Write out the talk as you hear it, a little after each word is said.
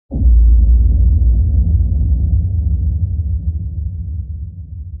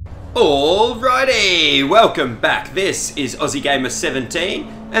Alrighty, welcome back. This is Aussie Gamer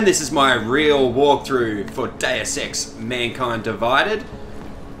 17 and this is my real walkthrough for Deus Ex Mankind Divided.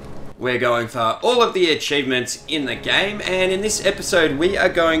 We're going for all of the achievements in the game, and in this episode we are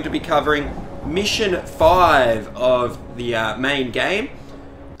going to be covering Mission 5 of the main game,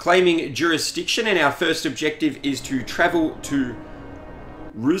 claiming jurisdiction, and our first objective is to travel to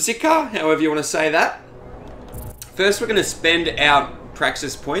Ruzicka, however you want to say that. First we're going to spend our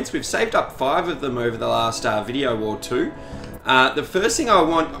praxis points. We've saved up 5 of them over the last video or two. The first thing I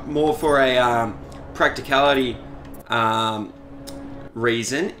want, more for a practicality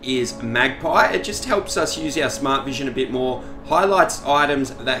reason, is Magpie. It just helps us use our smart vision a bit more, highlights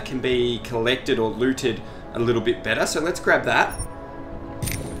items that can be collected or looted a little bit better. So let's grab that.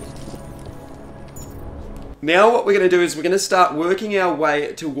 Now what we're going to do is we're going to start working our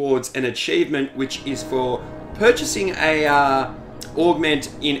way towards an achievement, which is for purchasing a augment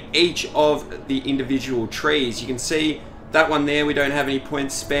in each of the individual trees. You can see that one there, we don't have any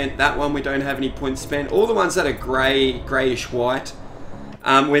points spent. That one, we don't have any points spent. All the ones that are grayish white.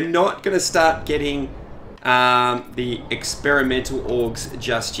 We're not going to start getting the experimental augs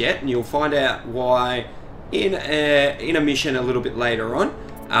just yet, and you'll find out why in a mission a little bit later on.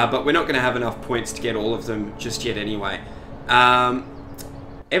 But we're not going to have enough points to get all of them just yet anyway.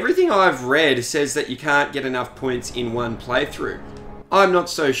 Everything I've read says that you can't get enough points in one playthrough. I'm not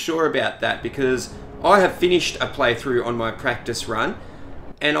so sure about that, because I have finished a playthrough on my practice run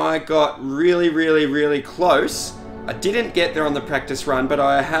and I got really close. I didn't get there on the practice run, but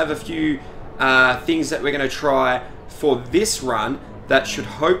I have a few things that we're going to try for this run that should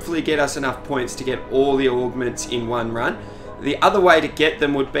hopefully get us enough points to get all the augments in one run. The other way to get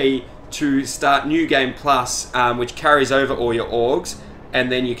them would be to start New Game Plus, which carries over all your augs, and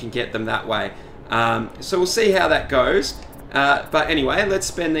then you can get them that way. So we'll see how that goes. But anyway, let's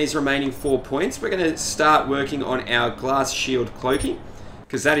spend these remaining 4 points. We're going to start working on our glass shield cloaking,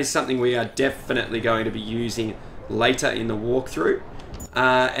 because that is something we are definitely going to be using later in the walkthrough.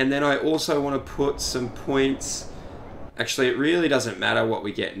 And then I also want to put some points. Actually, it really doesn't matter what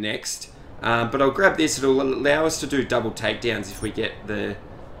we get next. But I'll grab this. It'll allow us to do double takedowns if we get the...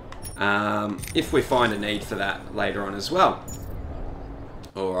 if we find a need for that later on as well.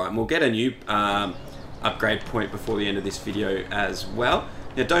 Alright, and we'll get a new upgrade point before the end of this video as well.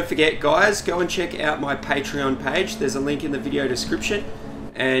 Now don't forget guys, go and check out my Patreon page. There's a link in the video description,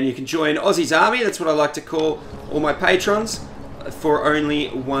 and you can join Aussie's Army. That's what I like to call all my patrons, for only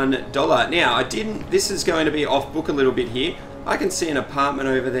 $1. Now this is going to be off book a little bit here. I can see an apartment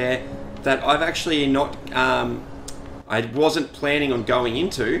over there that I've actually not, I wasn't planning on going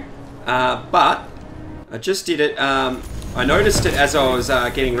into, but I just did it. I noticed it as I was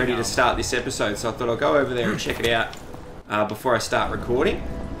getting ready to start this episode, so I thought I'll go over there and check it out before I start recording.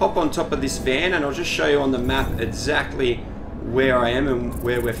 Hop on top of this van and I'll just show you on the map exactly where I am and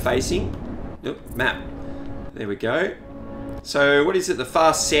where we're facing. Oop, map. There we go. So what is it? The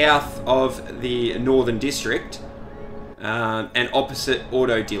far south of the Northern District, and opposite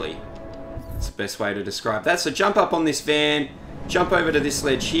Auto Dilly. That's the best way to describe that. So jump up on this van, jump over to this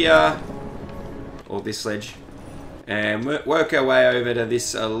ledge here, or this ledge, and work our way over to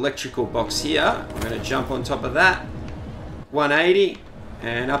this electrical box here. I'm going to jump on top of that, 180,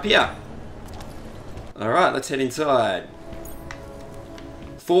 and up here. Alright, let's head inside.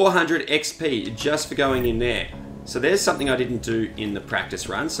 400 XP just for going in there. So there's something I didn't do in the practice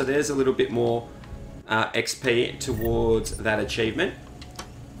run, so there's a little bit more XP towards that achievement.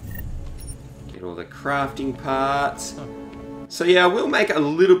 Get all the crafting parts. So yeah, we'll make a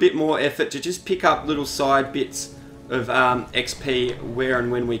little bit more effort to just pick up little side bits of XP where and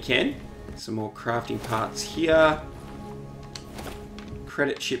when we can. Some more crafting parts here.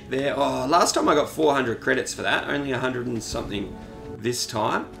 Credit chip there. Oh, last time I got 400 credits for that. Only 100 and something this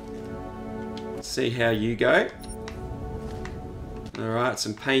time. Let's see how you go. Alright,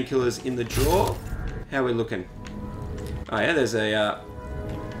 some painkillers in the drawer. How are we looking? Oh yeah, there's a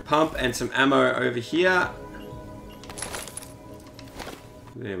pump and some ammo over here.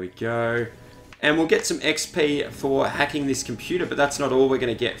 There we go. And we'll get some XP for hacking this computer, but that's not all we're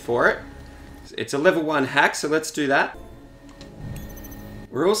going to get for it. It's a level 1 hack, so let's do that.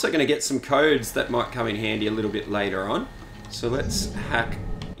 We're also going to get some codes that might come in handy a little bit later on. So let's hack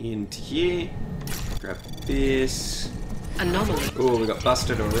into here. Grab this. Anomaly. Oh, we got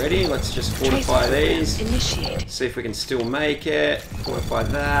busted already. Let's just fortify these. Initiate. See if we can still make it. Fortify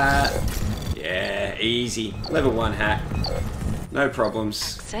that. Yeah, easy. Level 1 hack. No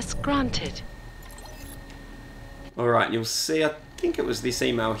problems. Access granted. Alright, you'll see, I think it was this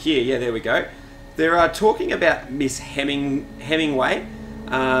email here. Yeah, there we go. They're talking about Miss Hemingway.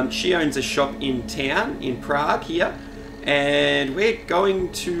 She owns a shop in town, in Prague here. And we're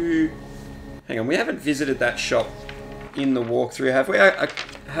going to... Hang on, we haven't visited that shop in the walkthrough, have we? I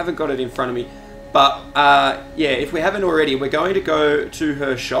haven't got it in front of me. But, yeah, if we haven't already, we're going to go to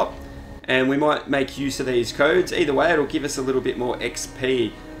her shop. And we might make use of these codes. Either way, it'll give us a little bit more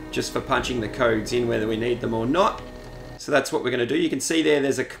XP just for punching the codes in, whether we need them or not. So that's what we're going to do. You can see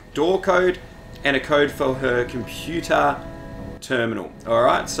there's a door code and a code for her computer terminal.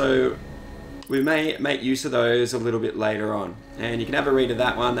 Alright, so we may make use of those a little bit later on. And you can have a read of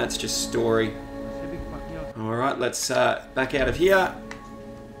that one. That's just story. Alright, let's back out of here.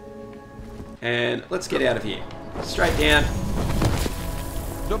 And let's get out of here. Straight down.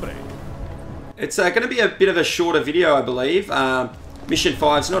 It's going to be a bit of a shorter video, I believe. Mission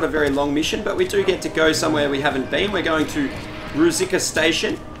 5 is not a very long mission, but we do get to go somewhere we haven't been. We're going to Ruzicka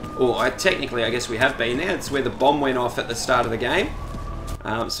Station. Or technically, I guess we have been there. It's where the bomb went off at the start of the game.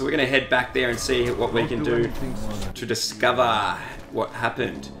 So we're going to head back there and see what we can do to discover what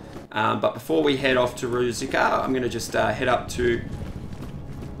happened. But before we head off to Ruzicka, I'm going to just head up to,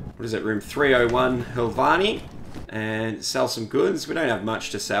 what is it, room 301 Helvani, and sell some goods. We don't have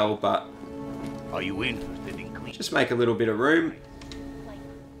much to sell, but are you interested in clean? Just make a little bit of room.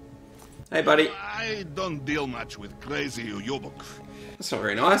 Hey, buddy. I don't deal much with crazy eBook. That's not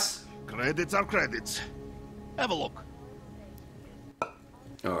very nice. Credits are credits. Have a look.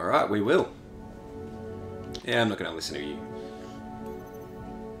 Alright, we will. Yeah, I'm not going to listen to you.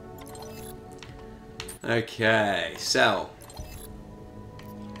 Okay, sell.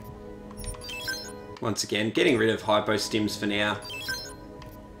 Once again, getting rid of hypo stims for now.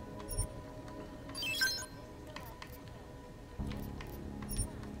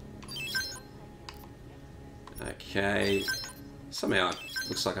 Okay, somehow it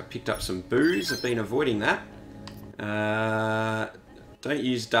looks like I picked up some booze. I've been avoiding that. Don't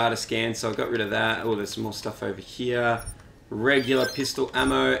use data scan, so I got rid of that. Oh, there's some more stuff over here. Regular pistol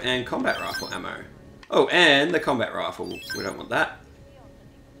ammo and combat rifle ammo. Oh, and the combat rifle. We don't want that.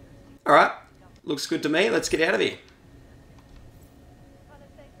 Alright, looks good to me. Let's get out of here.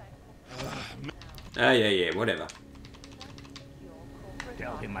 Yeah, whatever.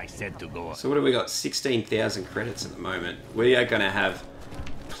 Tell him I said to go. So what have we got? 16,000 credits at the moment. We are going to have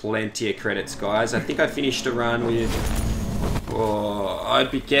plenty of credits, guys. I think I finished a run with... Oh, I'd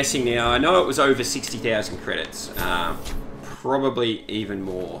be guessing now. I know it was over 60,000 credits. Probably even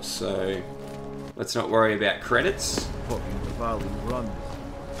more. So let's not worry about credits.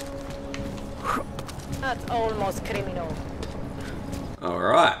 That's almost criminal.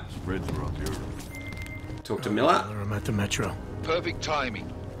 Alright. Talk to Miller. I'm at the metro. Perfect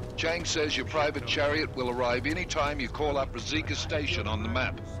timing. Chang says your private chariot will arrive any time you call up Ruzicka Station on the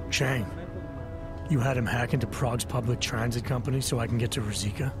map. Chang, you had him hack into Prague's public transit company so I can get to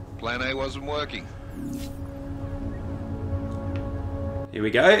Ruzicka? Plan A wasn't working. Here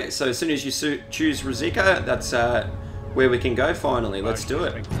we go. So as soon as you choose Ruzicka, that's where we can go finally. Let's do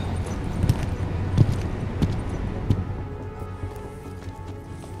it.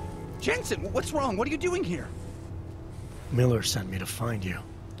 Jensen, what's wrong? What are you doing here? Miller sent me to find you.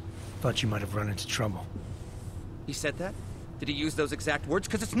 Thought you might have run into trouble. He said that? Did he use those exact words?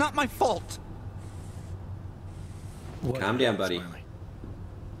 Because it's not my fault! Calm down, buddy. Smiley.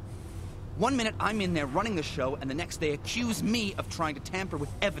 1 minute I'm in there running the show, and the next they accuse me of trying to tamper with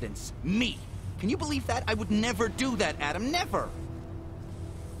evidence. Me! Can you believe that? I would never do that, Adam. Never!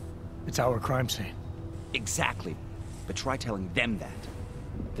 It's our crime scene. Exactly. But try telling them that.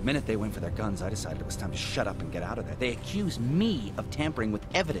 The minute they went for their guns, I decided it was time to shut up and get out of there. They accuse me of tampering with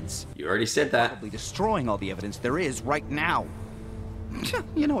evidence. You already said that. Probably destroying all the evidence there is right now.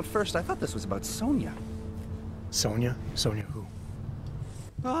 You know, at first I thought this was about Sonia. Sonia? Sonia who?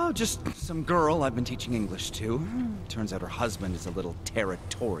 Oh, just some girl I've been teaching English to. Turns out her husband is a little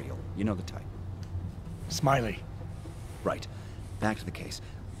territorial. You know the type. Smiley. Right. Back to the case.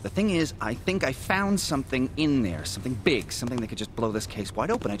 The thing is, I think I found something in there. Something big. Something that could just blow this case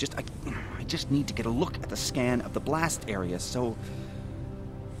wide open. I just need to get a look at the scan of the blast area, so...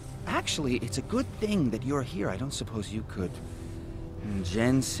 Actually, it's a good thing that you're here. I don't suppose you could...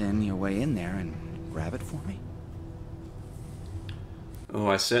 Jensen your way in there and grab it for me? Oh,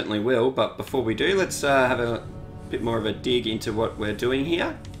 I certainly will, but before we do, let's have a bit more of a dig into what we're doing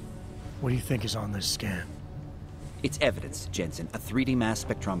here. What do you think is on this scan? It's evidence, Jensen. A 3D mass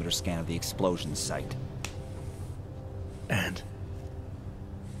spectrometer scan of the explosion site. And?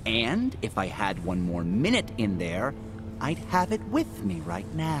 And if I had one more minute in there, I'd have it with me right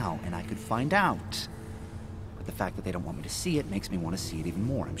now, and I could find out. But the fact that they don't want me to see it makes me want to see it even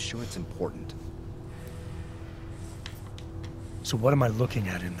more. I'm sure it's important. So what am I looking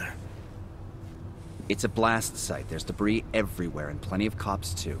at in there? It's a blast site. There's debris everywhere, and plenty of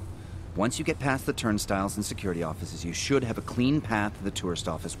cops, too. Once you get past the turnstiles and security offices, you should have a clean path to the tourist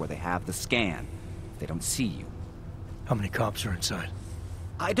office where they have the scan. They don't see you. How many cops are inside?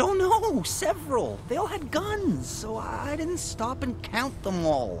 I don't know. Several. They all had guns, so I didn't stop and count them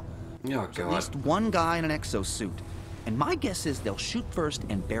all. Oh, At God. least one guy in an exosuit. And my guess is they'll shoot first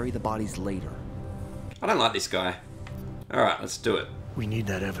and bury the bodies later. I don't like this guy. Alright, let's do it. We need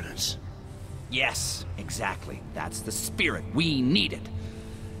that evidence. Yes, exactly. That's the spirit. We need it.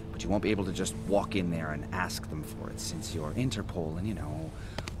 But you won't be able to just walk in there and ask them for it, since you're Interpol and, you know,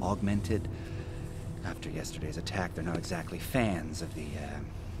 augmented. After yesterday's attack, they're not exactly fans of the,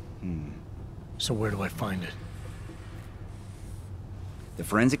 So where do I find it? The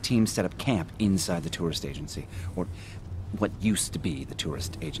forensic team set up camp inside the tourist agency, or what used to be the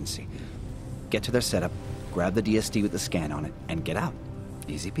tourist agency. Get to their setup, grab the DSD with the scan on it, and get out.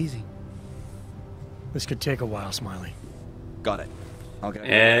 Easy peasy. This could take a while, Smiley. Got it. I'll get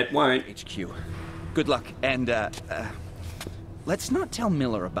It won't. HQ. Good luck, and, let's not tell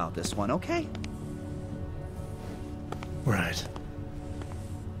Miller about this one, okay? Right.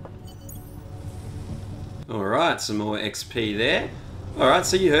 Alright, some more XP there. Alright,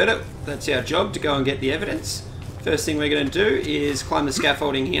 so you heard it. That's our job, to go and get the evidence. First thing we're going to do is climb the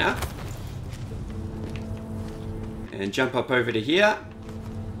scaffolding here. And jump up over to here.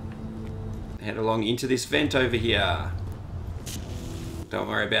 Head along into this vent over here. Don't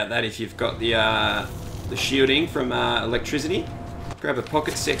worry about that if you've got the shielding from electricity. Grab a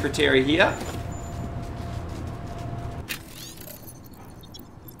pocket secretary here.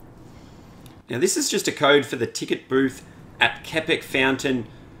 Now this is just a code for the ticket booth at Kepec Fountain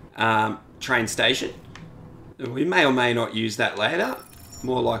train station. We may or may not use that later.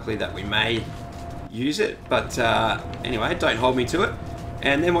 More likely that we may use it, but anyway, don't hold me to it.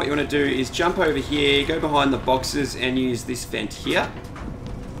 And then what you want to do is jump over here, go behind the boxes and use this vent here.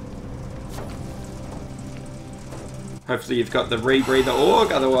 Hopefully you've got the rebreather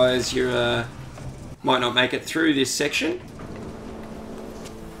org, otherwise you might not make it through this section.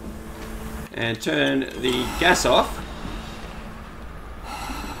 And turn the gas off.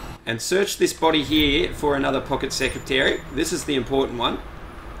 And search this body here for another pocket secretary. This is the important one.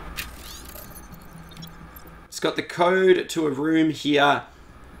 It's got the code to a room here.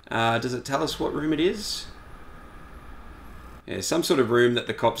 Does it tell us what room it is? Yeah, some sort of room that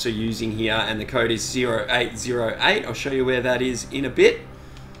the cops are using here, and the code is 0808. I'll show you where that is in a bit.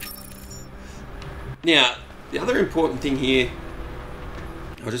 Now, the other important thing here,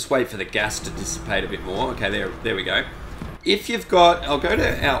 I'll just wait for the gas to dissipate a bit more. Okay, there we go. If you've got, I'll go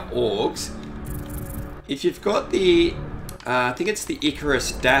to our orgs. If you've got the, I think it's the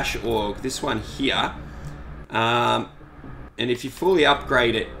Icarus Dash org, this one here. And if you fully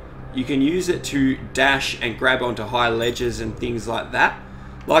upgrade it, you can use it to dash and grab onto high ledges and things like that.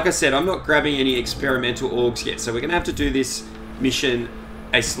 Like I said, I'm not grabbing any experimental orgs yet, so we're going to have to do this mission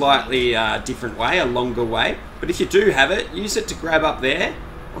a slightly different way, a longer way. But if you do have it, use it to grab up there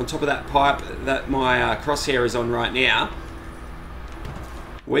on top of that pipe that my crosshair is on right now.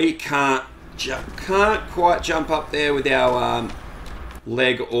 We can't quite jump up there with our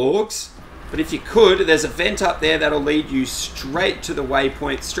leg orgs. But if you could, there's a vent up there that'll lead you straight to the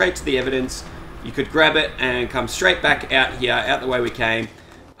waypoint, straight to the evidence. You could grab it and come straight back out here, out the way we came,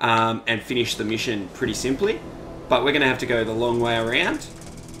 and finish the mission pretty simply. But we're going to have to go the long way around.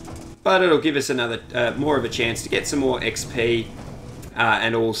 But it'll give us another, more of a chance to get some more XP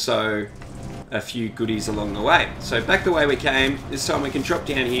and also a few goodies along the way. So back the way we came. This time we can drop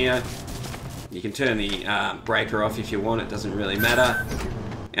down here. You can turn the breaker off if you want. It doesn't really matter.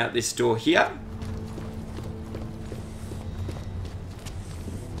 Out this door here.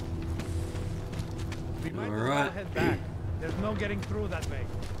 Alright. There's no getting through that way.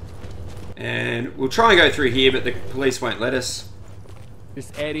 And we'll try and go through here, but the police won't let us.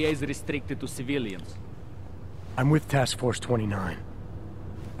 This area is restricted to civilians. I'm with Task Force 29.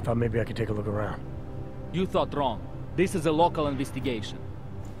 Thought maybe I could take a look around. You thought wrong. This is a local investigation.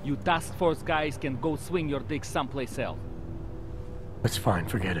 You task force guys can go swing your dick someplace else. That's fine,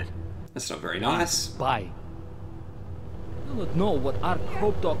 forget it. That's not very nice. Bye. I don't know what ARC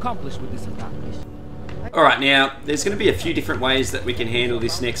hoped to accomplish with this attack. Alright, now, there's going to be a few different ways that we can handle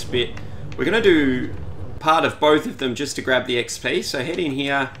this next bit. We're going to do part of both of them just to grab the XP. So head in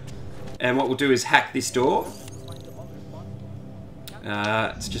here, and what we'll do is hack this door.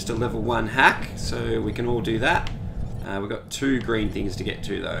 It's just a level 1 hack, so we can all do that. We've got 2 green things to get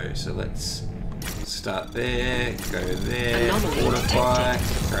to though, so let's start there, go there, Anomaly fortify,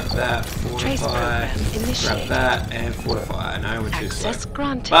 detected. grab that, Trace fortify, program grab initiated. that, and fortify. I know we're too slow. Access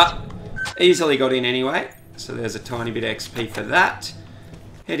granted. But easily got in anyway, so there's a tiny bit of XP for that.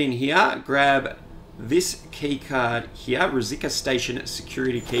 Head in here, grab this key card here, Ruzicka Station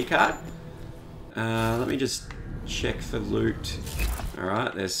Security key card. Let me just check for loot.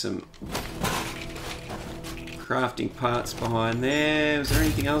 Alright, there's some crafting parts behind there. Is there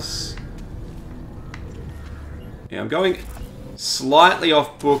anything else? Yeah, I'm going slightly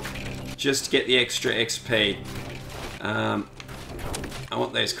off book just to get the extra XP. I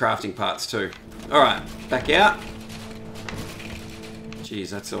want those crafting parts too. Alright, back out. Jeez,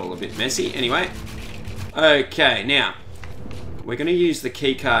 that's all a bit messy. Anyway. Okay, now. We're going to use the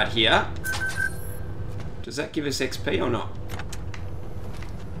key card here. Does that give us XP or not?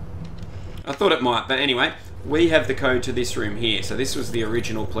 I thought it might, but anyway. We have the code to this room here. So this was the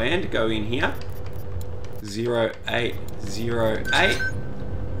original plan to go in here. 0808.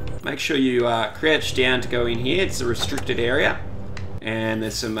 Make sure you crouch down to go in here. It's a restricted area. And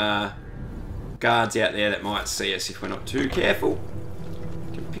there's some guards out there that might see us if we're not too careful.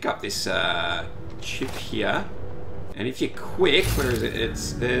 You can pick up this chip here. And if you're quick, where is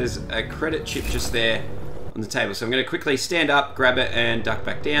it? There's a credit chip just there on the table. So I'm going to quickly stand up, grab it, and duck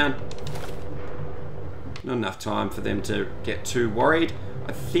back down. Not enough time for them to get too worried.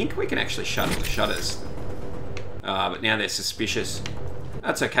 I think we can actually shut all the shutters. But now they're suspicious.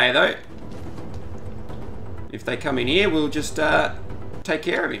 That's okay though. If they come in here, we'll just take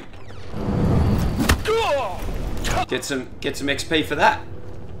care of him. Get some XP for that.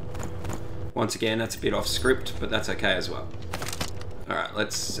 Once again, that's a bit off script, but that's okay as well. Alright,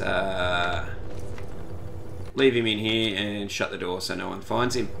 let's leave him in here and shut the door so no one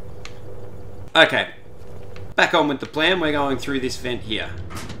finds him. Okay. Back on with the plan. We're going through this vent here.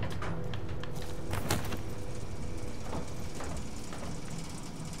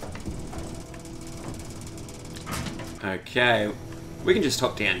 Okay. We can just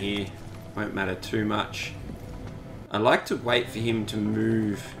hop down here. Won't matter too much. I like to wait for him to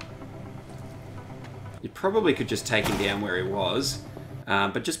move. You probably could just take him down where he was.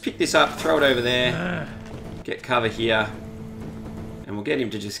 But just pick this up, throw it over there. Get cover here. And we'll get him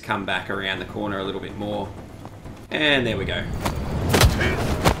to just come back around the corner a little bit more. And there we go.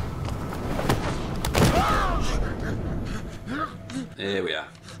 There we are.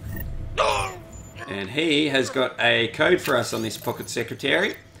 And he has got a code for us on this pocket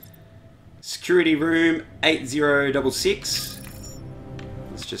secretary. Security room 8066.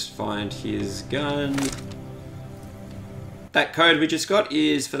 Let's just find his gun. That code we just got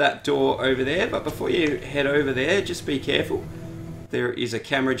is for that door over there. But before you head over there, just be careful. There is a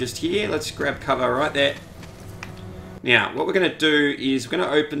camera just here. Let's grab cover right there. Now, what we're going to do is we're going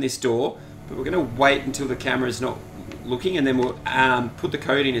to open this door, but we're going to wait until the camera's not looking, and then we'll put the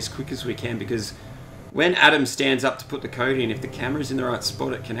code in as quick as we can, because when Adam stands up to put the code in, if the camera's in the right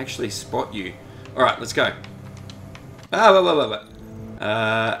spot, it can actually spot you. Alright, let's go.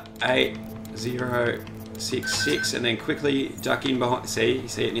 8066, and then quickly duck in behind. See,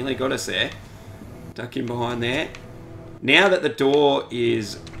 it nearly got us there. Duck in behind there. Now that the door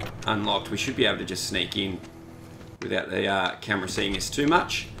is unlocked, we should be able to just sneak in without the camera seeing us too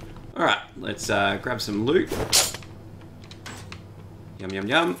much. Alright, let's grab some loot. Yum, yum,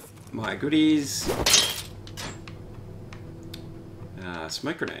 yum. My goodies.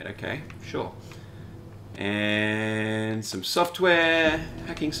 Smoke grenade, okay, sure. And some software,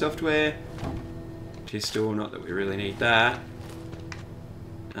 hacking software. Pistol, not that we really need that.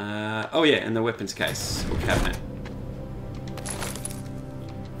 Oh yeah, and the weapons case, or cabinet.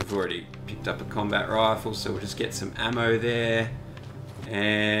 We've already picked up a combat rifle, so we'll just get some ammo there.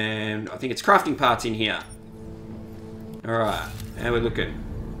 And I think it's crafting parts in here. Alright, how we looking?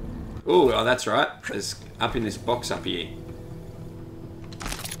 Ooh, oh, that's right. There's up in this box up here.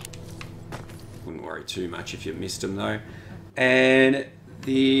 Wouldn't worry too much if you missed them though. And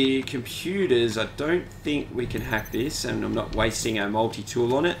the computers, I don't think we can hack this, and I'm not wasting our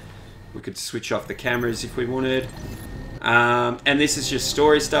multi-tool on it. We could switch off the cameras if we wanted. And this is just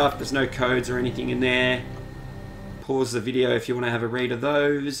story stuff. There's no codes or anything in there. Pause the video if you want to have a read of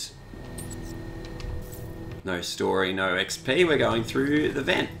those. No story, no XP. We're going through the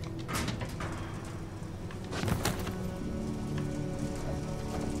vent.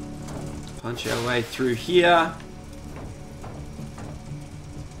 Punch our way through here.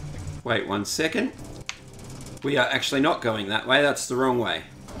 Wait 1 second. We are actually not going that way. That's the wrong way.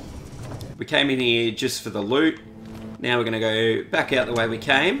 We came in here just for the loot. Now we're going to go back out the way we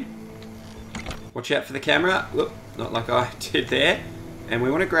came. Watch out for the camera. Whoop, not like I did there. And we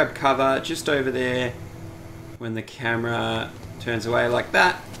want to grab cover just over there when the camera turns away like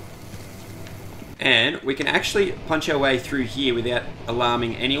that. And we can actually punch our way through here without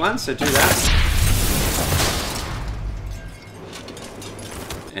alarming anyone, so do that.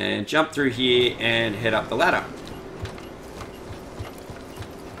 And jump through here and head up the ladder.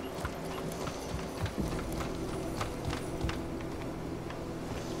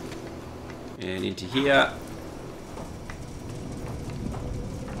 And into here.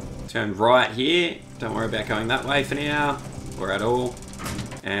 Turn right here. Don't worry about going that way for now, or at all.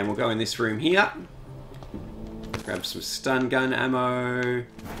 And we'll go in this room here. Grab some stun gun ammo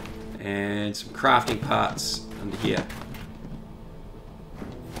and some crafting parts under here.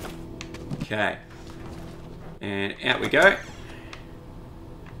 Okay. And out we go.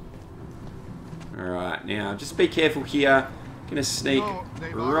 Alright, now just be careful here. Gonna sneak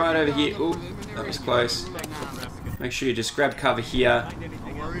right over here. Ooh, that was close. Make sure you just grab cover here.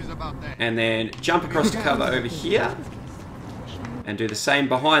 And then jump across to cover over here. And do the same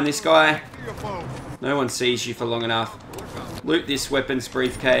behind this guy. No one sees you for long enough. Loot this weapons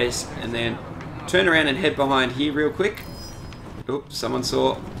briefcase and then turn around and head behind here real quick. Oops, someone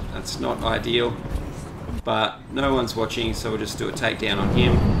saw. That's not ideal. But no one's watching, so we'll just do a takedown on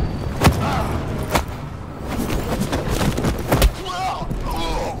him.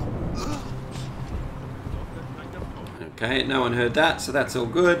 Okay, no one heard that, so that's all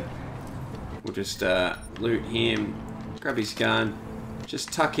good. We'll just loot him, grab his gun,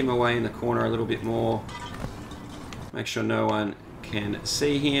 just tuck him away in the corner a little bit more. Make sure no one can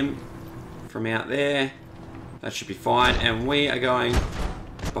see him from out there. That should be fine. And we are going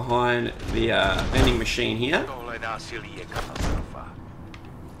behind the vending machine here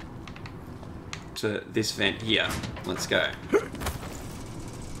to this vent here. Let's go.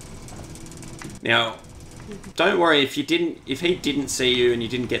 Now, don't worry if he didn't see you and you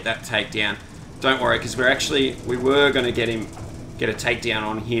didn't get that takedown. Don't worry, because we were going to get a takedown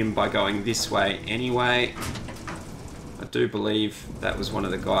on him by going this way anyway. I do believe that was one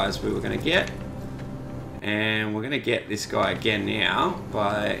of the guys we were going to get. And we're going to get this guy again now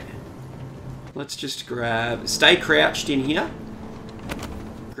by... Let's just stay crouched in here.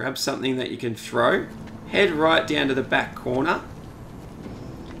 Grab something that you can throw. Head right down to the back corner.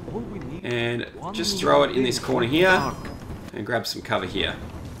 And just throw it in this corner here. And grab some cover here.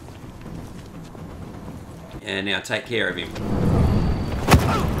 And now take care of him.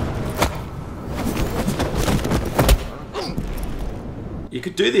 You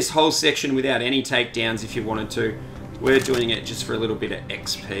could do this whole section without any takedowns if you wanted to. We're doing it just for a little bit of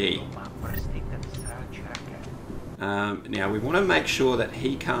XP. Now we want to make sure that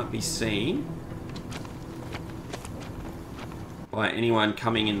he can't be seen by anyone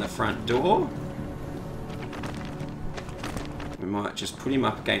coming in the front door. We might just put him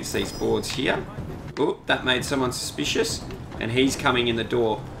up against these boards here. Oh, that made someone suspicious. And he's coming in the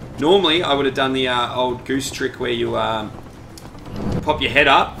door. Normally, I would have done the old goose trick where you pop your head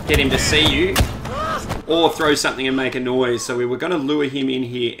up, get him to see you, or throw something and make a noise. So we were going to lure him in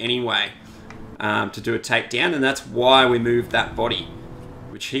here anyway to do a takedown, and that's why we moved that body,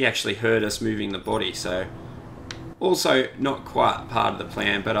 which he actually heard us moving the body. So also not quite part of the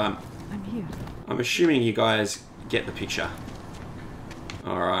plan, but I'm assuming you guys get the picture.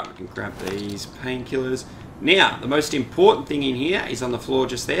 Alright, we can grab these painkillers. Now, the most important thing in here is on the floor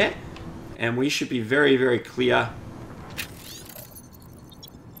just there, and we should be very, very clear.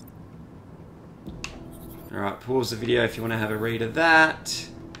 Alright, pause the video if you want to have a read of that.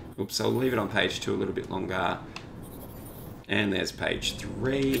 Oops, I'll leave it on page 2 a little bit longer. And there's page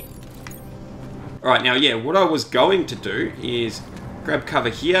 3. Alright, now yeah, what I was going to do is grab cover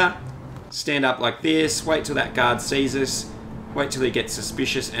here, stand up like this, wait till that guard sees us, wait till he gets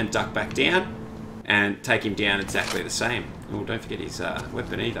suspicious and duck back down, and take him down exactly the same. Oh, don't forget his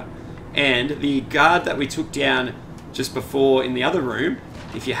weapon either. And the guard that we took down just before in the other room,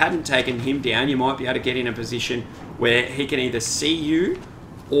 if you hadn't taken him down, you might be able to get in a position where he can either see you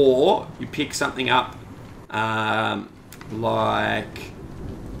or you pick something up like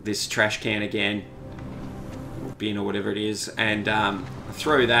this trash can again, or bin or whatever it is, and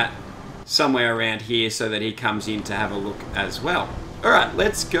throw that somewhere around here so that he comes in to have a look as well. Alright,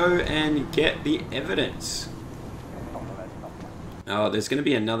 let's go and get the evidence. Oh, there's going to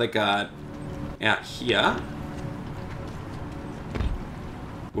be another guard out here.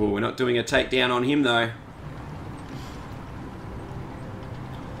 Oh, we're not doing a takedown on him though.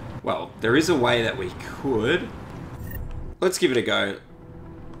 Well, there is a way that we could. Let's give it a go.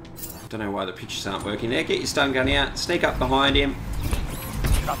 Don't know why the pictures aren't working there. Get your stun gun out, sneak up behind him,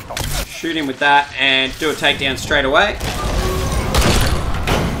 shoot him with that, and do a takedown straight away.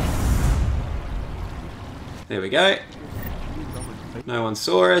 There we go. No one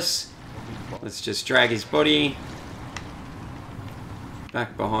saw us. Let's just drag his body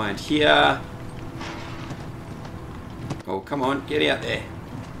back behind here. Oh, come on, get out there.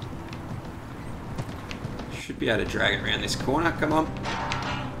 Should be able to drag it around this corner. Come on.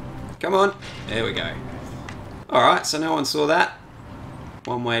 Come on. There we go. Alright, so no one saw that.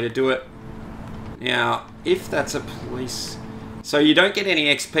 One way to do it. Now, if that's a police... So you don't get any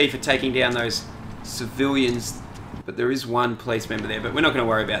XP for taking down those civilians, but there is one police member there, but we're not going to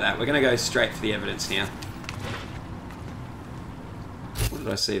worry about that. We're going to go straight for the evidence now. What did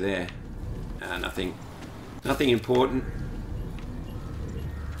I see there? Nothing. Nothing important.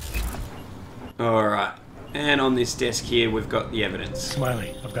 Alright. And on this desk here, we've got the evidence.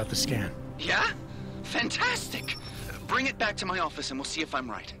 Smiley, I've got the scan. Yeah? Fantastic. Bring it back to my office and we'll see if I'm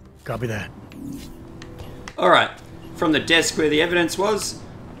right. Copy that. Alright. From the desk where the evidence was,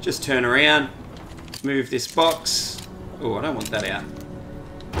 just turn around, move this box. Oh, I don't want that out.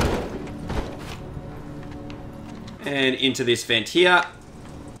 And into this vent here.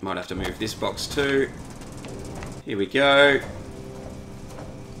 Might have to move this box too. Here we go.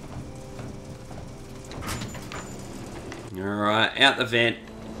 Alright, out the vent.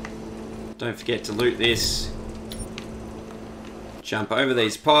 Don't forget to loot this. Jump over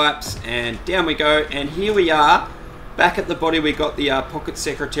these pipes and down we go. And here we are, back at the body we got the pocket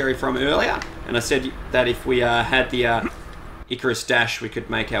secretary from earlier. And I said that if we had the Icarus Dash, we could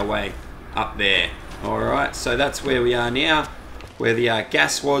make our way up there. Alright, so that's where we are now, where the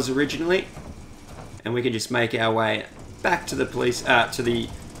gas was originally. And we can just make our way back to the police, to the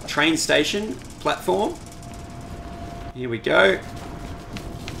train station platform. Here we go.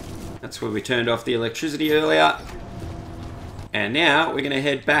 That's where we turned off the electricity earlier. And now we're going to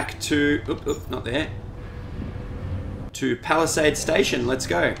head back to... Oop, not there. To Palisade Station. Let's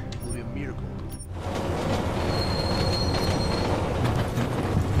go.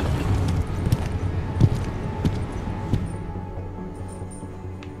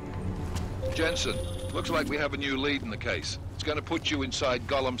 Jensen, looks like we have a new lead in the case. It's going to put you inside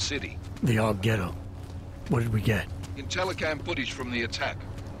Gollum City. The Og Ghetto. What did we get? In telecam footage from the attack.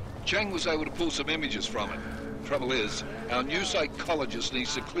 Chang was able to pull some images from it. Trouble is, our new psychologist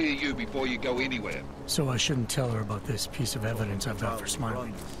needs to clear you before you go anywhere. So I shouldn't tell her about this piece of evidence I've got for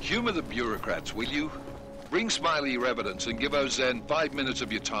Smiley. Humor the bureaucrats, will you? Bring Smiley your evidence and give Ozen 5 minutes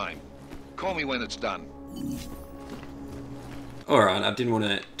of your time. Call me when it's done. Alright, I didn't want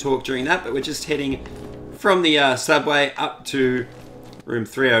to talk during that, but we're just heading from the subway up to room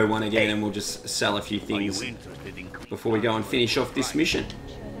 301 again, and we'll just sell a few things before we go and finish off this mission.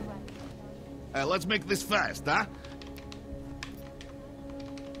 Let's make this fast, huh?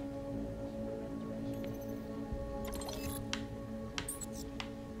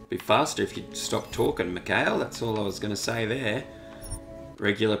 Be faster if you'd stop talking, Mikhail. That's all I was going to say there.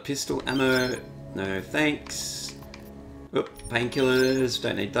 Regular pistol ammo. No thanks. Oop, painkillers.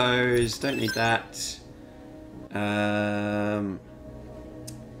 Don't need those. Don't need that.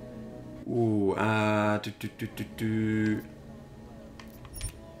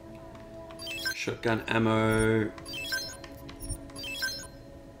 Shotgun ammo.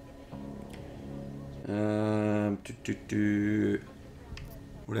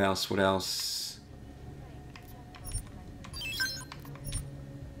 What else? What else?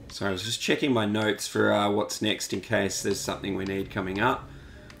 Sorry, I was just checking my notes for what's next in case there's something we need coming up.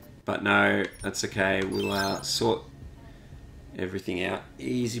 But no, that's okay. We'll sort everything out.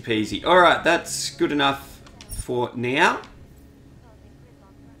 Easy peasy. Alright, that's good enough for now.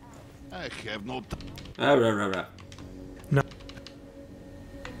 I have no time. Oh, right. No.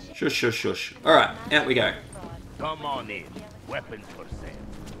 Shush, shush, shush. Alright, out we go. Come on in. Weapons for sale.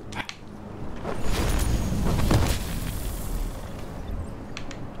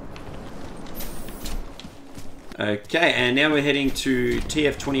 Okay, and now we're heading to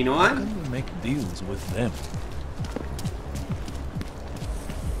TF29. Make deals with them.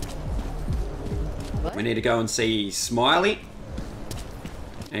 We need to go and see Smiley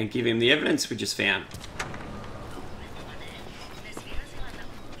and give him the evidence we just found.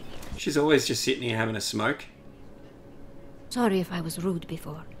 She's always just sitting here having a smoke. Sorry if I was rude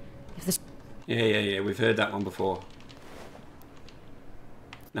before. If this... Yeah, we've heard that one before.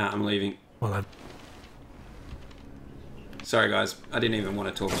 Nah, I'm leaving. Well, I've... Sorry guys, I didn't even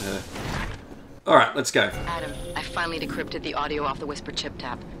want to talk to her. Alright, let's go. Adam, I finally decrypted the audio off the Whisper chip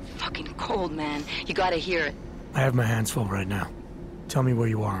tap. Fucking cold, man. You gotta hear it. I have my hands full right now. Tell me where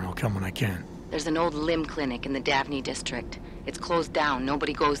you are and I'll come when I can. There's an old limb clinic in the Daphne district. It's closed down.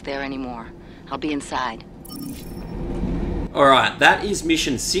 Nobody goes there anymore. I'll be inside. Alright, that is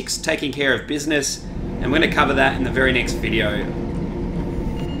mission 6, taking care of business. And we're going to cover that in the very next video.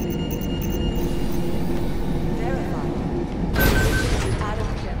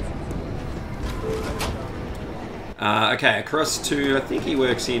 Okay, across to, I think he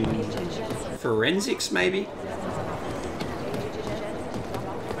works in forensics, maybe?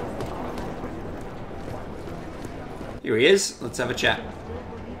 Here he is. Let's have a chat.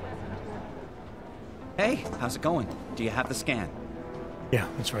 Hey, how's it going? Do you have the scan? Yeah,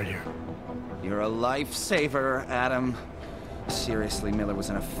 it's right here. You're a lifesaver, Adam. Seriously, Miller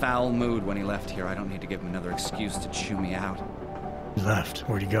was in a foul mood when he left here. I don't need to give him another excuse to chew me out. He left.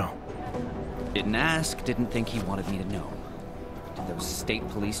 Where'd he go? Didn't ask, didn't think he wanted me to know. Did those state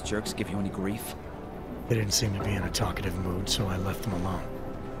police jerks give you any grief? They didn't seem to be in a talkative mood, so I left them alone.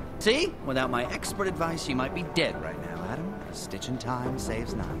 See? Without my expert advice, you might be dead right now, Adam. A stitch in time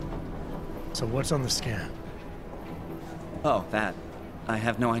saves none. So what's on the scan? Oh, that. I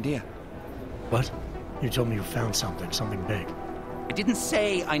have no idea. What? You told me you found something big. I didn't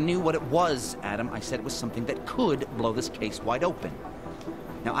say I knew what it was, Adam. I said it was something that could blow this case wide open.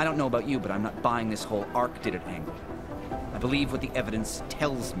 Now, I don't know about you, but I'm not buying this whole Ark did it angle. I believe what the evidence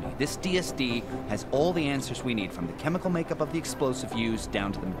tells me. This DSD has all the answers we need, from the chemical makeup of the explosive used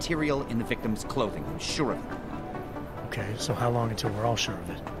down to the material in the victim's clothing. I'm sure of it. Okay, so how long until we're all sure of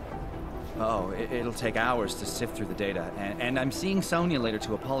it? Oh, it'll take hours to sift through the data, and I'm seeing Sonia later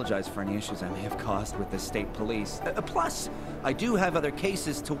to apologize for any issues I may have caused with the state police. Plus, I do have other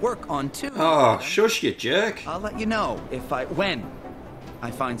cases to work on, too. Oh, shush, you jerk. I'll let you know when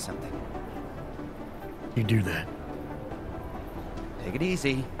I find something. You do that. Take it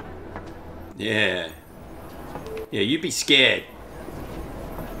easy. Yeah. Yeah, you'd be scared.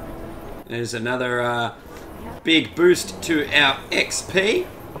 There's another big boost to our XP.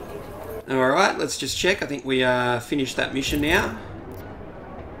 Alright, let's just check. I think we finished that mission now.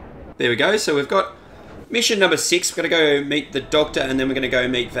 There we go. So we've got mission number 6. We're going to go meet the doctor, and then we're going to go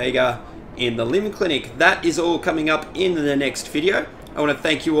meet Vega in the limb clinic. That is all coming up in the next video. I want to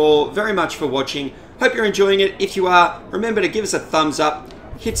thank you all very much for watching. Hope you're enjoying it. If you are, remember to give us a thumbs up,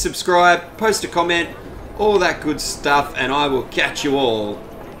 hit subscribe, post a comment, all that good stuff, and I will catch you all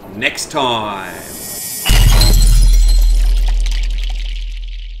next time.